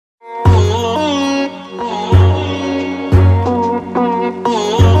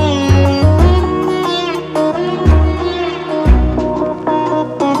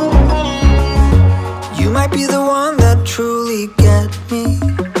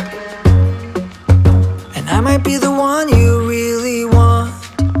might be the one you really want,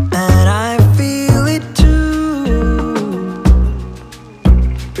 and I feel it too.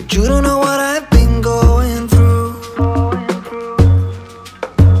 But you don't know what I've been going through.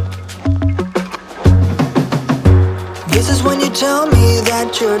 This is when you tell me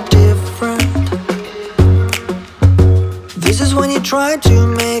that you're different. This is when you try to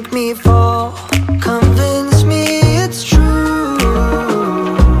make me fall, convince me it's true.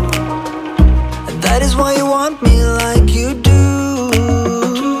 And that is why you want me like you do.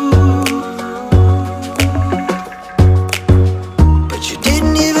 But you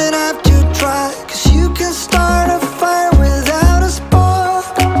didn't even have to try, 'cause you can start a fire without a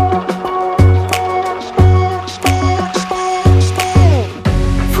spark.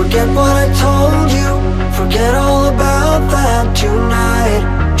 Forget what I told you, forget all about that tonight.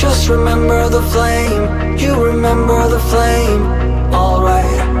 Just remember the flame, you remember the flame,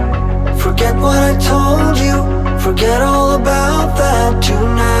 alright. Forget what I told you, forget all about that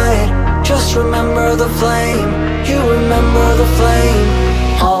tonight. Just remember the flame, you remember the flame,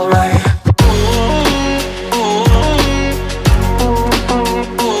 alright.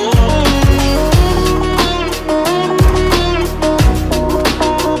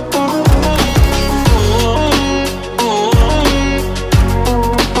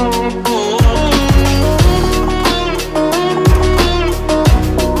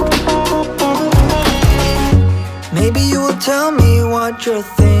 Tell me what you're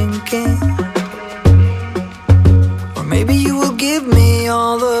thinking, or maybe you will give me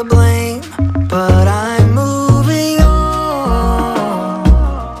all the blame. But I'm moving on.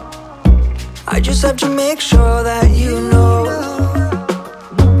 I just have to make sure that you know.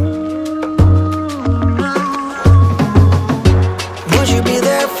 Would you be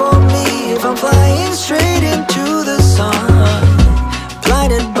there for me if I'm flying straight into the sun?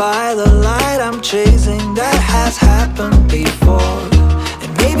 Blinded by the light I'm chasing, that has happened before.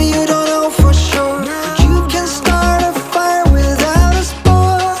 And maybe you don't know for sure, but you can start a fire without a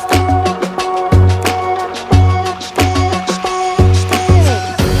spark.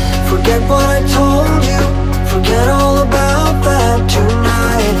 Forget what I told you, forget all about that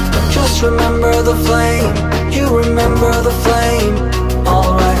tonight. Just remember the flame, you remember the flame,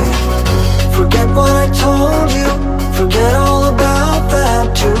 alright. Forget what I told you, forget all about that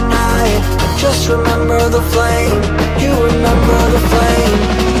tonight. Just remember the flame, you remember the flame,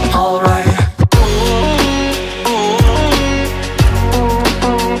 alright.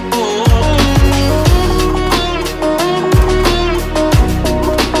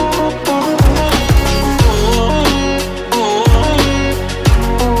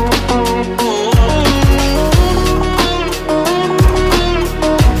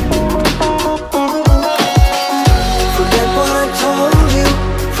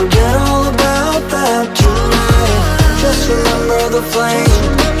 Flame,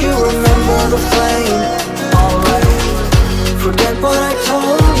 you remember the flame, alright. Forget what I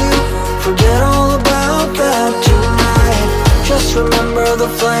told you, forget all about that tonight. Just remember the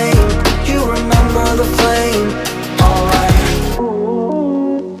flame, you remember the flame, alright.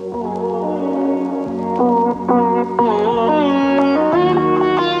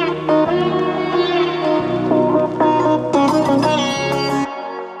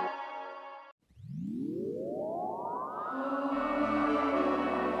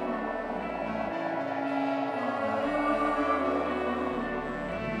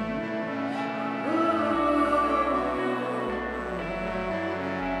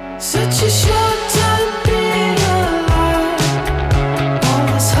 Such a short time being alive, all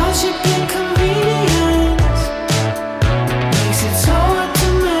this hardship and convenience makes it so hard to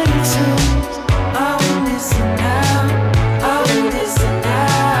make sense. I want this now, I want this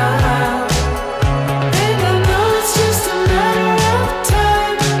now. And I know it's just a matter of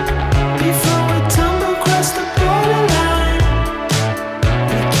time before we tumble across the borderline.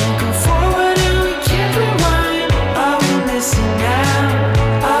 We can't go forward and we can't rewind. I want this now,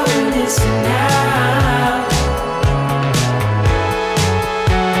 I want this now.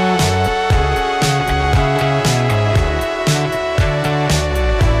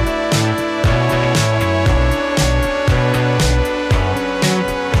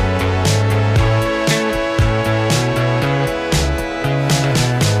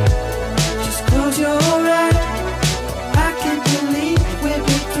 Just close your eyes. I can't believe we've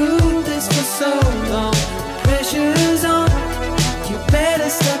been through this for so long. Pressure's on, you better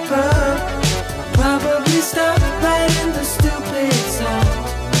step up. Probably stop writing the stupid songs.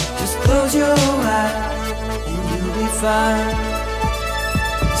 Just close your eyes and you'll be fine.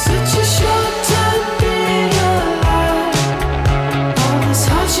 Such a short time being alive, all this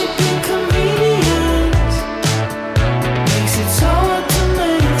hardship and convenience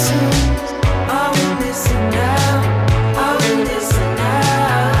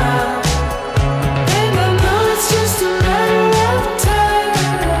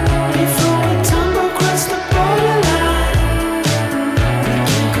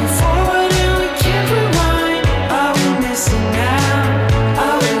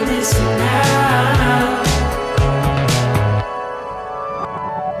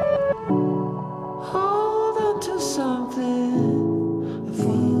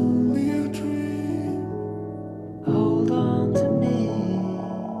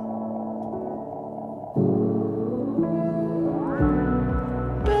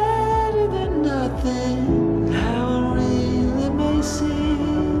than how it really may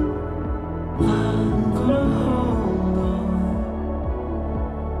seem. I'm gonna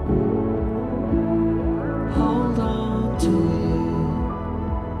hold on to you.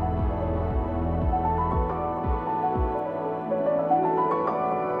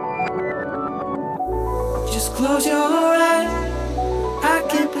 Just close your eyes. I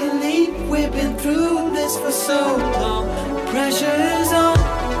can't believe we've been through this for so long. Pressure's on,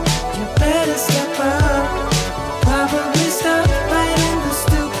 you better step up. Probably stop right in the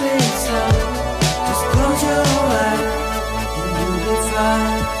stupid stuff. Just close your eyes and you'll be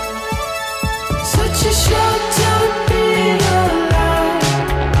fine. Such a short time being alive.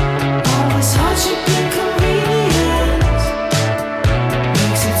 All this hardship and convenience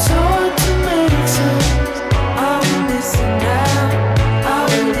makes it so hard to make sense. Are we missing out? Are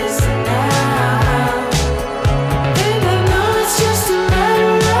we missing out? And I know it's just a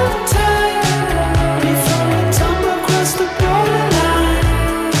matter of time before we tumble across the borderline.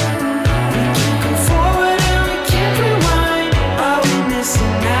 We can't go forward and we can't rewind. Are we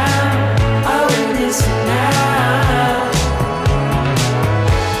missing out? Are we missing out?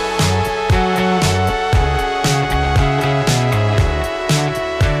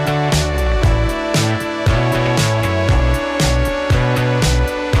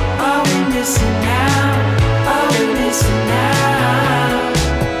 Are we missing out? Are we missing out?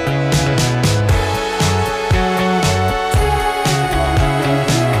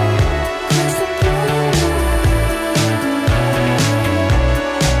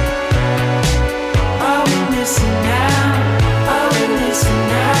 Are we missing out? Are we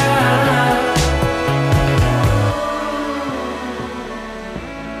missing out?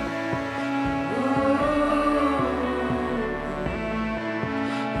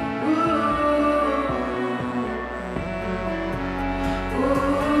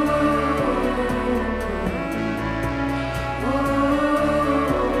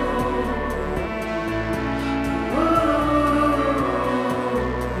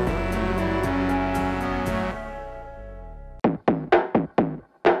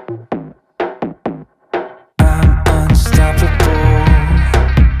 I'm unstoppable.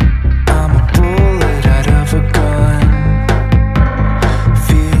 I'm a bullet out of a gun.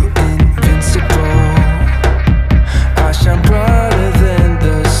 Feel invincible. I shine brighter than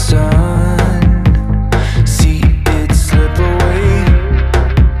the sun. See it slip away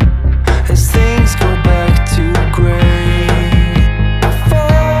as things go back to gray. I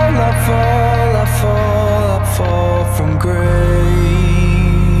fall, I fall, I fall, I fall from grace.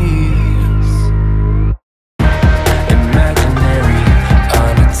 Imaginary,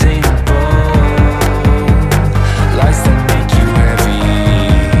 unattainable lies that make you heavy.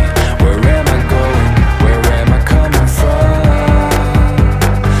 Where am I going? Where am I coming from?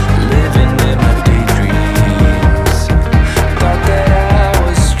 Living in my daydreams. Thought that I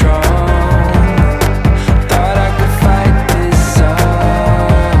was strong. Thought I could fight this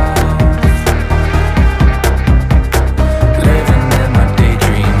off. Living in my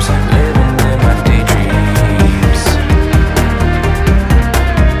daydreams. Living in my daydreams.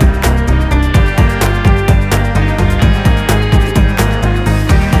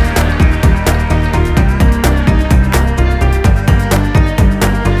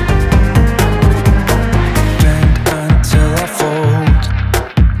 Bend until I fold.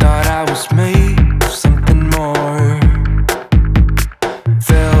 Thought I was made of something more.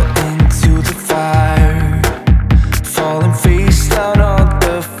 Fell into the fire, falling face down on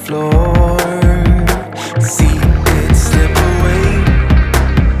the floor. See it slip away.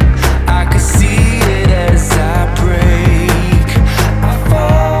 I could see it as I break. I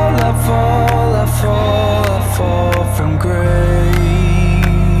fall, I fall, I fall, I fall from grace.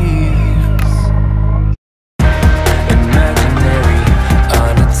 Imaginary,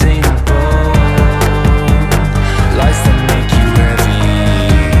 unattainable lies that make you heavy.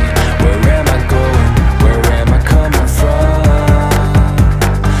 Where am I going? Where am I coming from?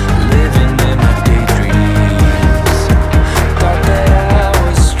 Living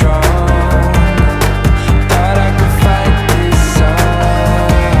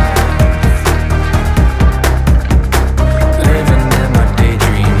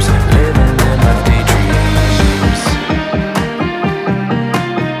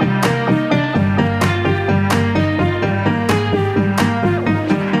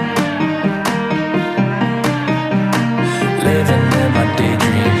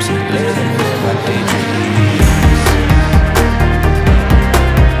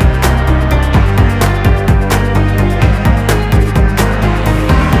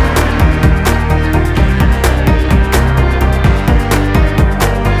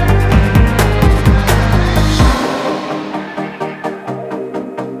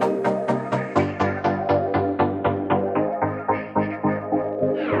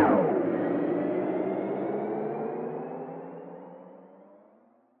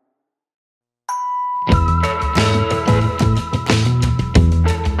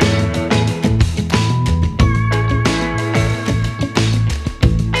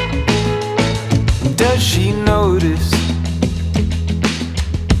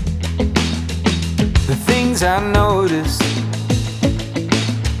things I noticed.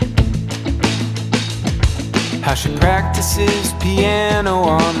 How she practices piano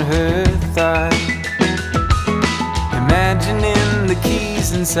on her thigh, imagining the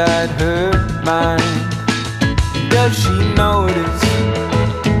keys inside her mind. Does she notice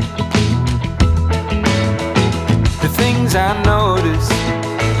the things I notice?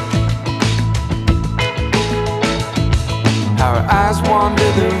 How her eyes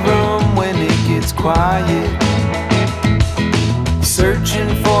wander the room when it gets quiet, searching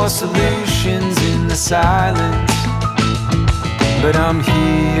for solutions in the silence. But I'm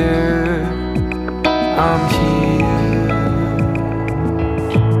here, I'm here.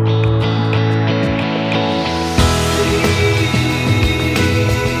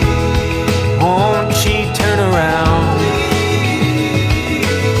 Won't she turn around?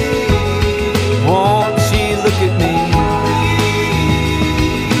 Won't she look at me?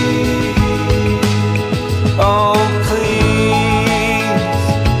 Oh, please,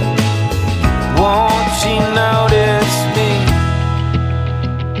 won't she notice me?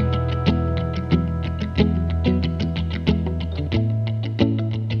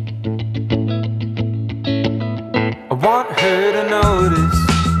 I want her to notice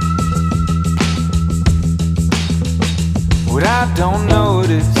what I don't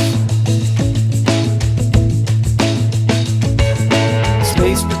notice.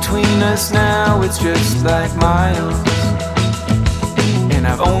 Space between us now, it's just like miles, and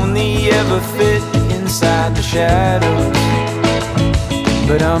I've only ever fit inside the shadows.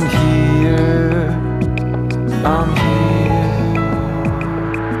 But I'm here, I'm here.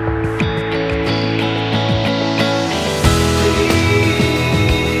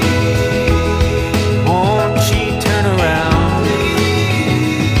 Won't she turn around?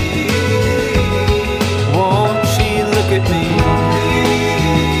 Won't she look at me?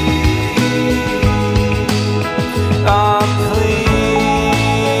 Oh, please,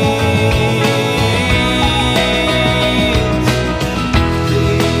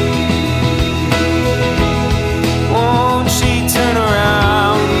 won't she turn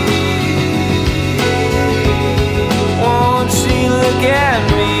around? Won't she look at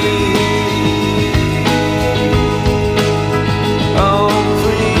me? Oh,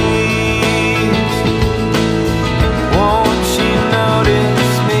 please, won't she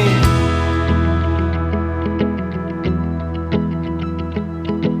notice me?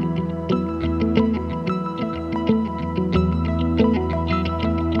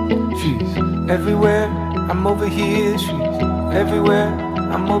 She's everywhere, I'm over here. She's everywhere,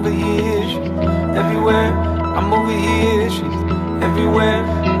 I'm over here. She's everywhere, I'm over here. She's everywhere,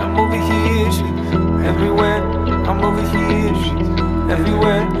 I'm over here. She's everywhere, I'm over here. She's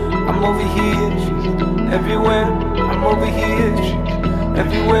everywhere, I'm over here. She's everywhere, I'm over here. She's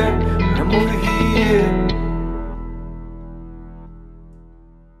everywhere, I'm over here.